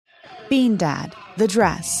Bean Dad, The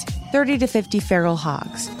Dress, 30 to 50 Feral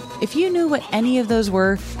Hogs. If you knew what any of those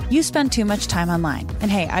were, you spend too much time online.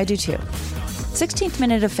 And hey, I do too. 16th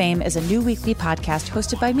Minute of Fame is a new weekly podcast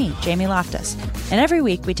hosted by me, Jamie Loftus. And every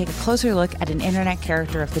week we take a closer look at an internet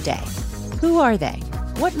character of the day. Who are they?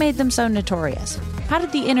 What made them so notorious? How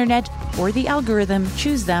did the internet or the algorithm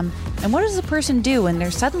choose them? And what does a person do when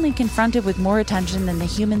they're suddenly confronted with more attention than the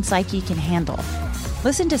human psyche can handle?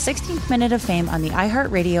 Listen to 16th Minute of Fame on the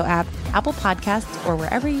iHeartRadio app, Apple Podcasts, or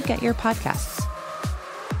wherever you get your podcasts.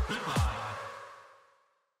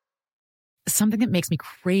 Something that makes me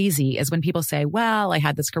crazy is when people say, well, I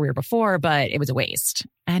had this career before, but it was a waste.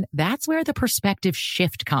 And that's where the perspective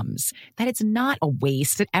shift comes, that it's not a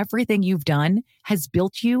waste, that everything you've done has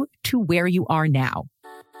built you to where you are now.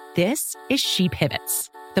 This is She Pivots,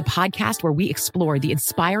 the podcast where we explore the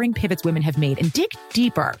inspiring pivots women have made and dig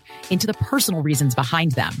deeper into the personal reasons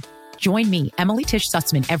behind them. Join me, Emily Tish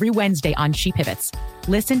Sussman, every Wednesday on She Pivots.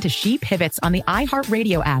 Listen to She Pivots on the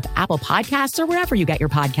iHeartRadio app, Apple Podcasts, or wherever you get your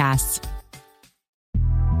podcasts.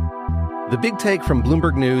 The Big Take from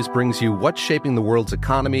Bloomberg News brings you what's shaping the world's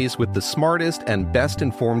economies with the smartest and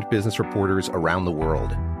best-informed business reporters around the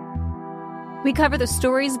world. We cover the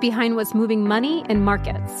stories behind what's moving money and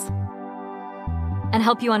markets, and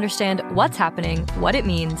help you understand what's happening, what it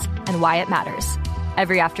means, and why it matters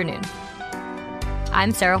every afternoon.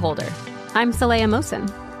 I'm Sarah Holder. I'm Saleha Mohsin.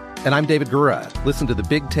 And I'm David Gura. Listen to The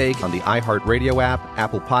Big Take on the iHeartRadio app,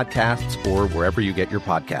 Apple Podcasts, or wherever you get your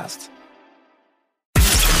podcasts.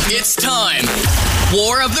 It's time.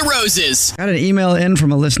 War of the Roses. Got an email in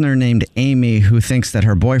from a listener named Amy who thinks that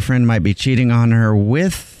her boyfriend might be cheating on her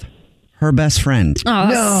with her best friend. Oh,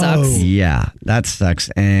 that sucks. Yeah, that sucks.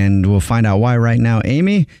 And we'll find out why right now.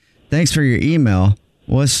 Amy, thanks for your email.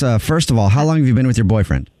 First of all, how long have you been with your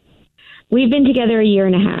boyfriend? We've been together a year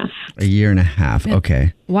and a half. A year and a half.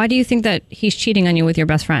 Okay. Why do you think that he's cheating on you with your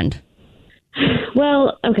best friend?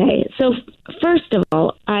 Well, okay. So first of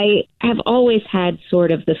all, I have always had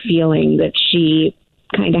sort of the feeling that she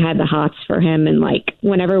kind of had the hots for him. And like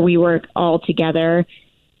whenever we were all together,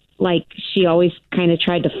 like she always kind of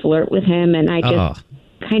tried to flirt with him. And I just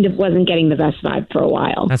kind of wasn't getting the best vibe for a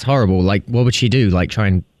while. That's horrible. Like, what would she do? Like try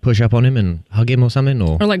and push up on him and hug him or something?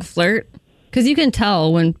 Or like flirt? Because you can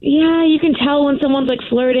tell when... Yeah, you can tell when someone's like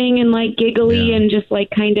flirting and like giggly and just like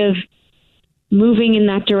kind of moving in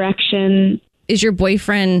that direction. Is your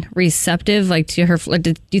boyfriend receptive like to her?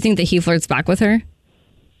 Do you think that he flirts back with her?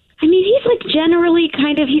 I mean, he's like generally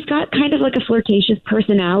he's got kind of like a flirtatious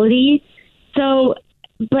personality. So,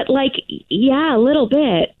 but like, yeah, a little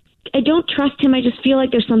bit. I don't trust him. I just feel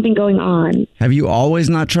like there's something going on. Have you always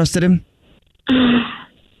not trusted him?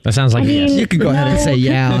 That sounds like yes. You could go ahead and say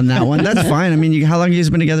yeah on that one. That's fine. I mean, how long have you guys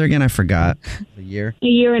been together again? I forgot. A year? A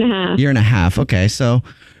year and a half. Year and a half. Okay. So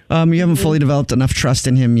you haven't fully developed enough trust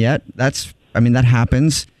in him yet. That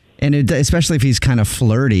happens. And especially if he's kind of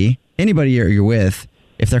flirty. Anybody you're with,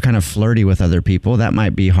 if they're kind of flirty with other people, that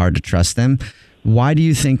might be hard to trust them. Why do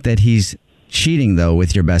you think that he's cheating, though,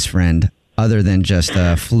 with your best friend, other than just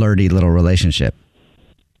a flirty little relationship?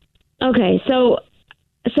 Okay. So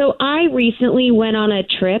I recently went on a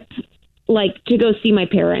trip, like, to go see my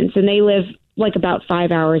parents, and they live, like, about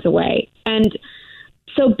 5 hours away. And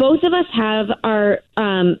so both of us have our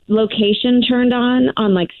location turned on,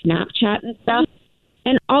 like, Snapchat and stuff.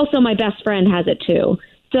 And also my best friend has it, too.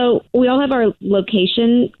 So we all have our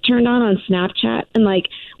location turned on Snapchat. And, like,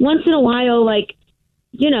 once in a while, like,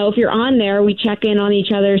 you know, if you're on there, we check in on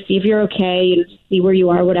each other, see if you're okay, and see where you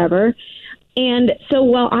are, whatever. And so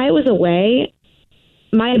while I was away,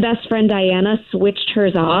 my best friend Diana switched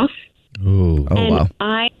hers off. Ooh. Oh, and wow.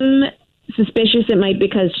 I'm suspicious it might be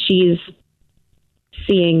because she's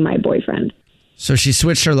seeing my boyfriend. So she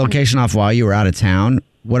switched her location off while you were out of town.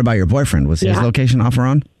 What about your boyfriend? Was his location off or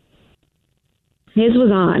on? His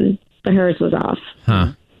was on, but hers was off.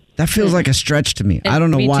 Huh. That feels like a stretch to me. I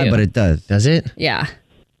don't know why, but it does. Does it? Yeah.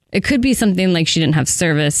 It could be something like she didn't have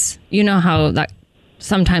service. You know how that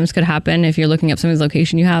sometimes could happen if you're looking up somebody's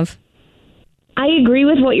location you have? I agree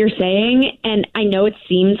with what you're saying, and I know it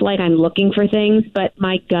seems like I'm looking for things, but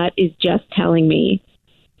my gut is just telling me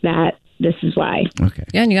that this is why. Okay.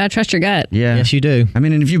 Yeah, and you got to trust your gut. Yeah. Yes, you do. I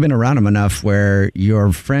mean, and if you've been around him enough where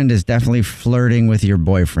your friend is definitely flirting with your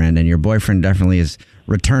boyfriend and your boyfriend definitely is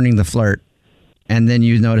returning the flirt, and then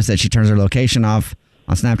you notice that she turns her location off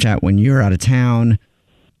on Snapchat when you're out of town,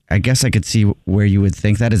 I guess I could see where you would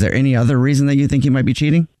think that. Is there any other reason that you think you might be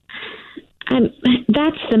cheating?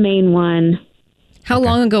 That's the main one. How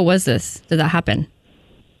long ago was this? Did that happen?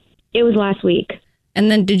 It was last week.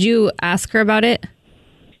 And then did you ask her about it?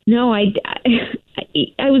 No, I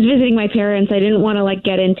was visiting my parents. I didn't want to like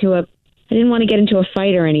get into a I didn't want to get into a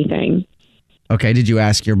fight or anything. Okay, did you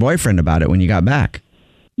ask your boyfriend about it when you got back?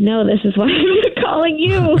 No, this is why I'm calling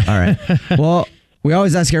you. All right. Well, we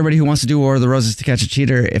always ask everybody who wants to do War of the Roses to catch a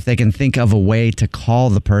cheater if they can think of a way to call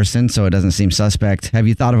the person so it doesn't seem suspect. Have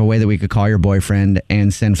you thought of a way that we could call your boyfriend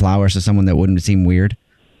and send flowers to someone that wouldn't seem weird?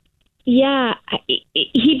 Yeah,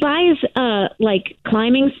 he buys like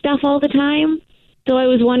climbing stuff all the time. So I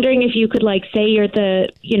was wondering if you could like say you're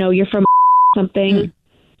from something.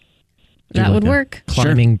 That would work.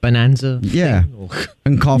 Climbing bonanza. Yeah.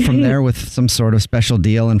 And call from there with some sort of special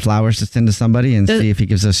deal and flowers to send to somebody and see if he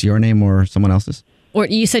gives us your name or someone else's. Or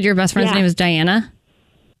you said your best friend's name is Diana?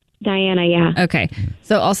 Diana, yeah. Okay.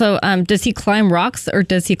 So also, does he climb rocks or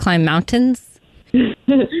does he climb mountains? He's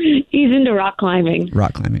into rock climbing.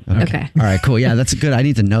 Rock climbing. Okay. Okay. All right, cool. Yeah, that's good. I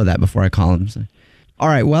need to know that before I call him. So. All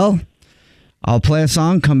right, well, I'll play a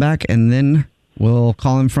song, come back, and then we'll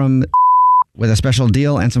call him from with a special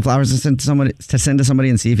deal and some flowers to send to somebody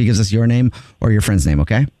and see if he gives us your name or your friend's name,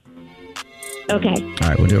 okay? Okay. All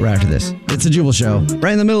right, we'll do it right after this. It's the Jubal Show.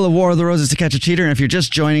 Right in the middle of War of the Roses to catch a cheater. And if you're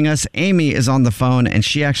just joining us, Amy is on the phone, and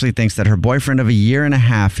she actually thinks that her boyfriend of a year and a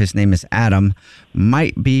half, his name is Adam,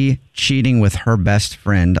 might be cheating with her best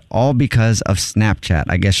friend, all because of Snapchat.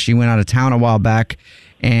 I guess she went out of town a while back,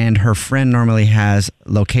 and her friend normally has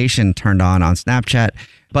location turned on Snapchat,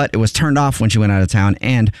 but it was turned off when she went out of town.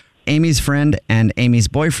 And Amy's friend and Amy's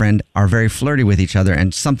boyfriend are very flirty with each other,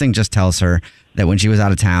 and something just tells her that when she was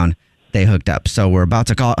out of town, they hooked up. So we're about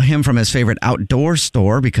to call him from his favorite outdoor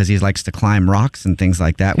store because he likes to climb rocks and things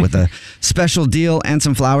like that with a special deal and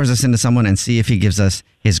some flowers to send to someone and see if he gives us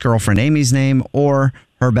his girlfriend Amy's name or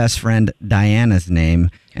her best friend Diana's name.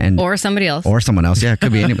 Or somebody else. Or someone else. Yeah, it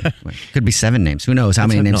could be anybody. Could be 7 names. Who knows how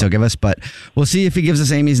many names he'll give us. But we'll see if he gives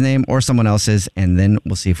us Amy's name or someone else's, and then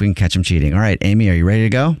we'll see if we can catch him cheating. All right, Amy, are you ready to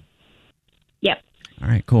go? Yep. All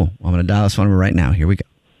right, cool. Well, I'm going to dial this phone number right now. Here we go.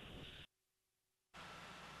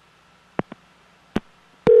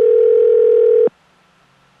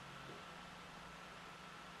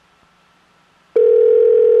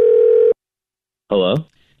 Hello?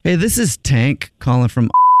 Hey, this is Tank calling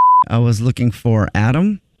from I was looking for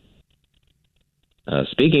Adam.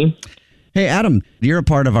 Speaking. Hey, Adam, you're a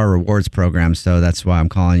part of our rewards program, so that's why I'm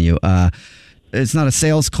calling you. It's not a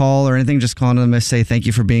sales call or anything, just calling them to say thank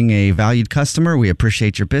you for being a valued customer. We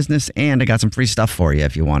appreciate your business, and I got some free stuff for you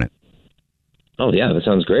if you want it. Oh, yeah, that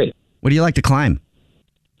sounds great. What do you like to climb?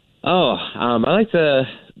 Oh, I like to,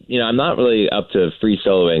 I'm not really up to free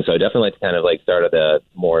soloing, so I definitely like to kind of like start at the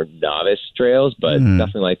more novice trails, but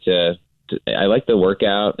definitely like I like the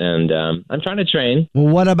workout, and I'm trying to train. Well,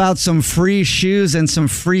 what about some free shoes and some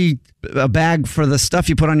free bag for the stuff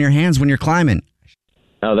you put on your hands when you're climbing?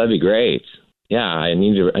 Oh, that'd be great. Yeah, I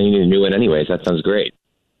need a new one anyways. That sounds great.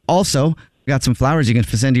 Also, got some flowers you can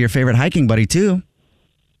send to your favorite hiking buddy, too.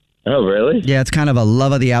 Oh, really? Yeah, it's kind of a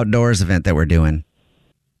Love of the Outdoors event that we're doing.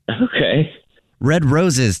 Okay. Red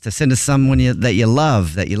roses to send to someone that you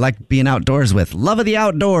love, that you like being outdoors with. Love of the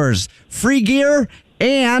Outdoors. Free gear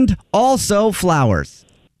and also flowers.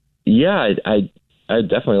 Yeah, I'd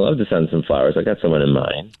definitely love to send some flowers. I got someone in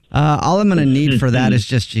mind. All I'm going to need for that is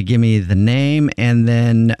just you give me the name, and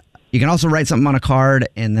then you can also write something on a card,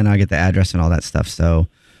 and then I'll get the address and all that stuff. So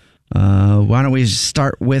why don't we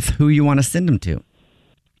start with who you want to send them to?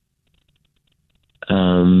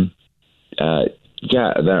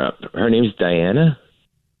 Her name's Diana.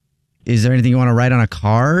 Is there anything you want to write on a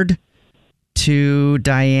card to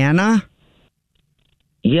Diana?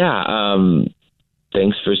 Yeah,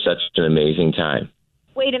 thanks for such an amazing time.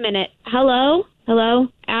 Wait a minute. Hello? Hello?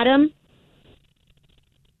 Adam?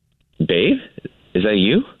 Babe? Is that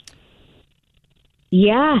you?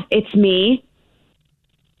 Yeah, it's me.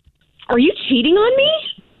 Are you cheating on me?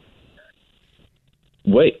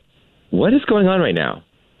 Wait, what is going on right now?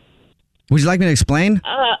 Would you like me to explain?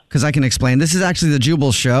 Because I can explain. This is actually the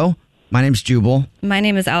Jubal Show. My name's Jubal. My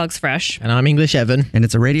name is Alex Fresh. And I'm English Evan. And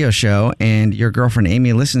it's a radio show, and your girlfriend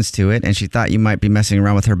Amy listens to it, and she thought you might be messing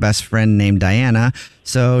around with her best friend named Diana.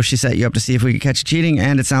 So she set you up to see if we could catch you cheating,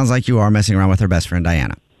 and it sounds like you are messing around with her best friend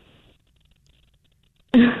Diana.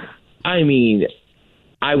 I mean,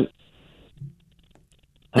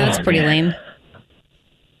 That's pretty lame.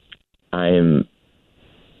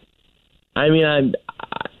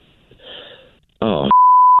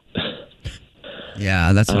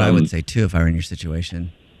 Yeah, that's what I would say, too, if I were in your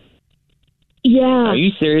situation. Yeah. Are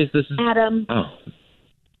you serious? This is... Adam. Oh.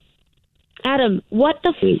 Adam, what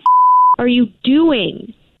the are you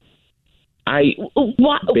doing?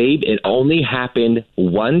 What? Babe, it only happened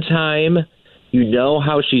one time. You know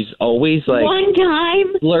how she's always like... One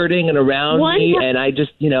time? Flirting and around me, and I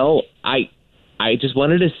just, I I just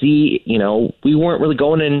wanted to see, we weren't really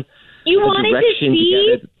going in You a wanted to direction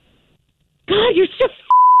see? together. God, you're such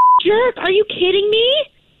a jerk. Are you kidding me?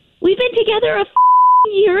 We've been together a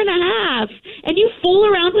year and a half, and you fool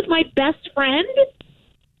around with my best friend?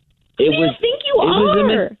 Who do you think you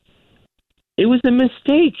are? It was a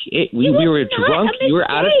mistake. We were drunk. You were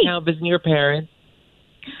out of mistake. town visiting your parents.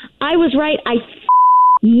 I was right. I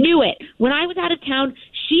knew it. When I was out of town,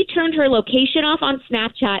 she turned her location off on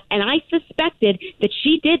Snapchat, and I suspected that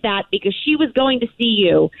she did that because she was going to see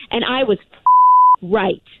you, and I was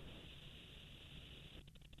right.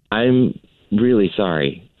 I'm really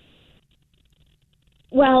sorry.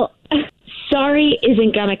 Well, sorry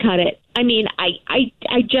isn't going to cut it. I mean, I'm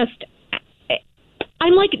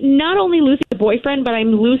like not only losing a boyfriend, but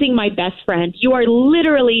I'm losing my best friend. You are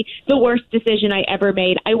literally the worst decision I ever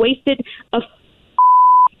made. I wasted a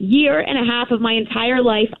year and a half of my entire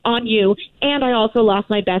life on you, and I also lost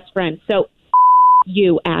my best friend. So,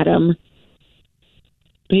 you, Adam.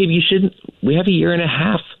 Babe, you shouldn't. We have a year and a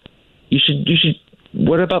half. You should.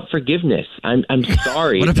 What about forgiveness? I'm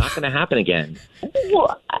sorry. It's not going to happen again.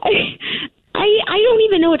 Well, I don't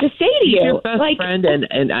even know what to say to you. Your best friend,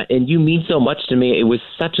 and you mean so much to me. It was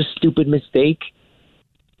such a stupid mistake.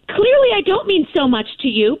 Clearly, I don't mean so much to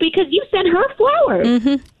you because you sent her flowers.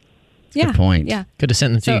 Mm-hmm. Yeah. Good point. Yeah. Could have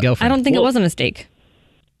sent them to your girlfriend. I don't think it was a mistake.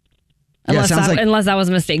 Unless that was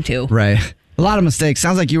a mistake too. Right. A lot of mistakes.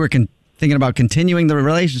 Sounds like you were thinking about continuing the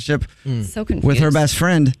relationship So confused. with her best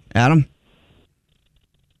friend, Adam.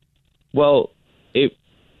 Well,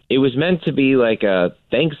 it was meant to be like a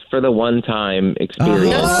thanks for the one-time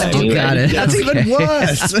experience. You got it. That's even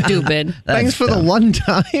worse. Stupid. Thanks for the one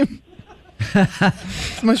time.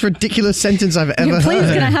 It's the most ridiculous sentence I've ever heard. Please,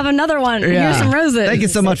 can I have another one? Here's some roses. Thank you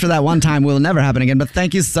so much for that one time. Will never happen again, but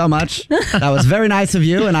thank you so much. That was very nice of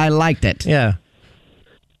you, and I liked it. Yeah.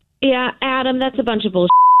 Yeah, Adam, that's a bunch of bullshit.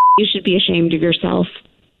 You should be ashamed of yourself.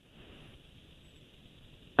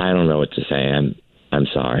 I don't know what to say. I'm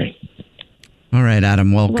sorry. All right,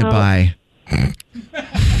 Adam. Well, goodbye.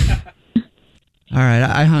 All right,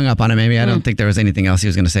 I hung up on him. Maybe I don't think there was anything else he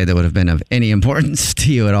was going to say that would have been of any importance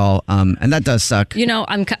to you at all. And that does suck.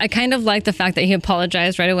 I kind of like the fact that he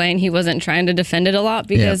apologized right away and he wasn't trying to defend it a lot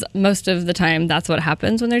because most of the time that's what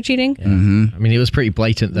happens when they're cheating. Yeah. Mm-hmm. I mean, it was pretty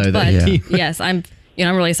blatant though. Yes, I'm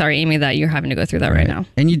really sorry, Amy, that you're having to go through that right now.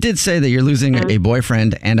 And you did say that you're losing a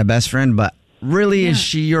boyfriend and a best friend, but really, is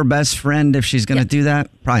she your best friend if she's going to do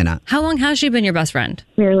that? Probably not. How long has she been your best friend?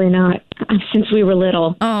 Clearly not. Since we were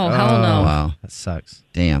little. Oh, hell no. Wow. That sucks.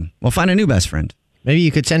 Damn. Well, find a new best friend. Maybe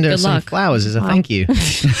you could send her some flowers as a thank you.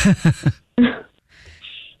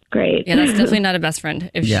 Great. Yeah, that's definitely not a best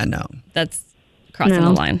friend. No. That's crossing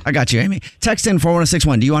the line. I got you, Amy. Text in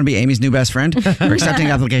 41061. Do you want to be Amy's new best friend? We're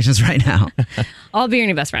accepting applications right now. I'll be your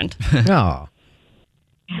new best friend. Oh.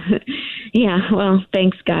 Yeah, well,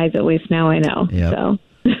 thanks, guys. At least now I know. Yep. So.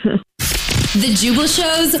 The Jubal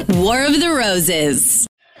Show's War of the Roses.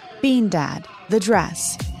 Bean Dad, The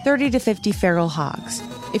Dress, 30 to 50 Feral Hogs.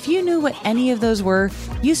 If you knew what any of those were,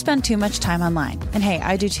 you spend too much time online. And hey,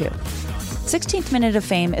 I do too. 16th Minute of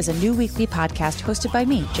Fame is a new weekly podcast hosted by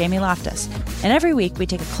me, Jamie Loftus. And every week we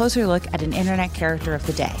take a closer look at an internet character of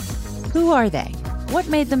the day. Who are they? What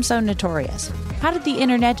made them so notorious? How did the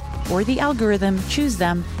internet or the algorithm choose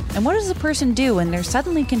them? And what does a person do when they're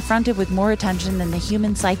suddenly confronted with more attention than the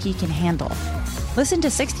human psyche can handle? Listen to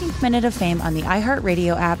 16th Minute of Fame on the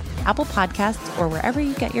iHeartRadio app, Apple Podcasts, or wherever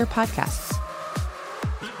you get your podcasts.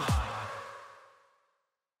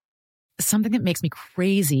 Something that makes me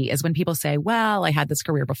crazy is when people say, well, I had this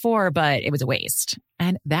career before, but it was a waste.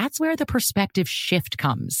 And that's where the perspective shift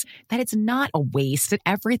comes, that it's not a waste, that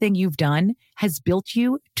everything you've done has built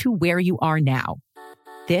you to where you are now.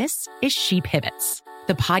 This is She Pivots,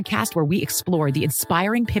 the podcast where we explore the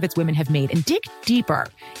inspiring pivots women have made and dig deeper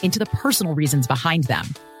into the personal reasons behind them.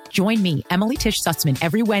 Join me, Emily Tish Sussman,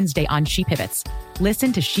 every Wednesday on She Pivots.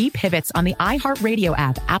 Listen to She Pivots on the iHeartRadio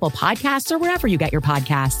app, Apple Podcasts, or wherever you get your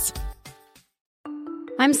podcasts.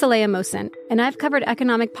 I'm Saleha Mohsen, and I've covered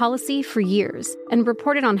economic policy for years and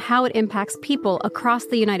reported on how it impacts people across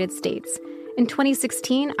the United States. In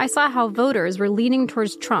 2016, I saw how voters were leaning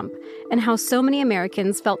towards Trump and how so many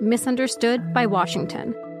Americans felt misunderstood by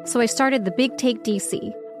Washington. So I started The Big Take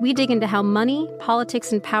DC. We dig into how money,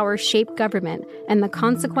 politics, and power shape government and the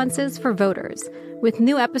consequences for voters. With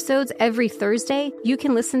new episodes every Thursday, you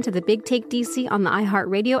can listen to The Big Take DC on the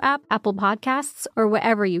iHeartRadio app, Apple Podcasts, or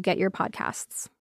wherever you get your podcasts.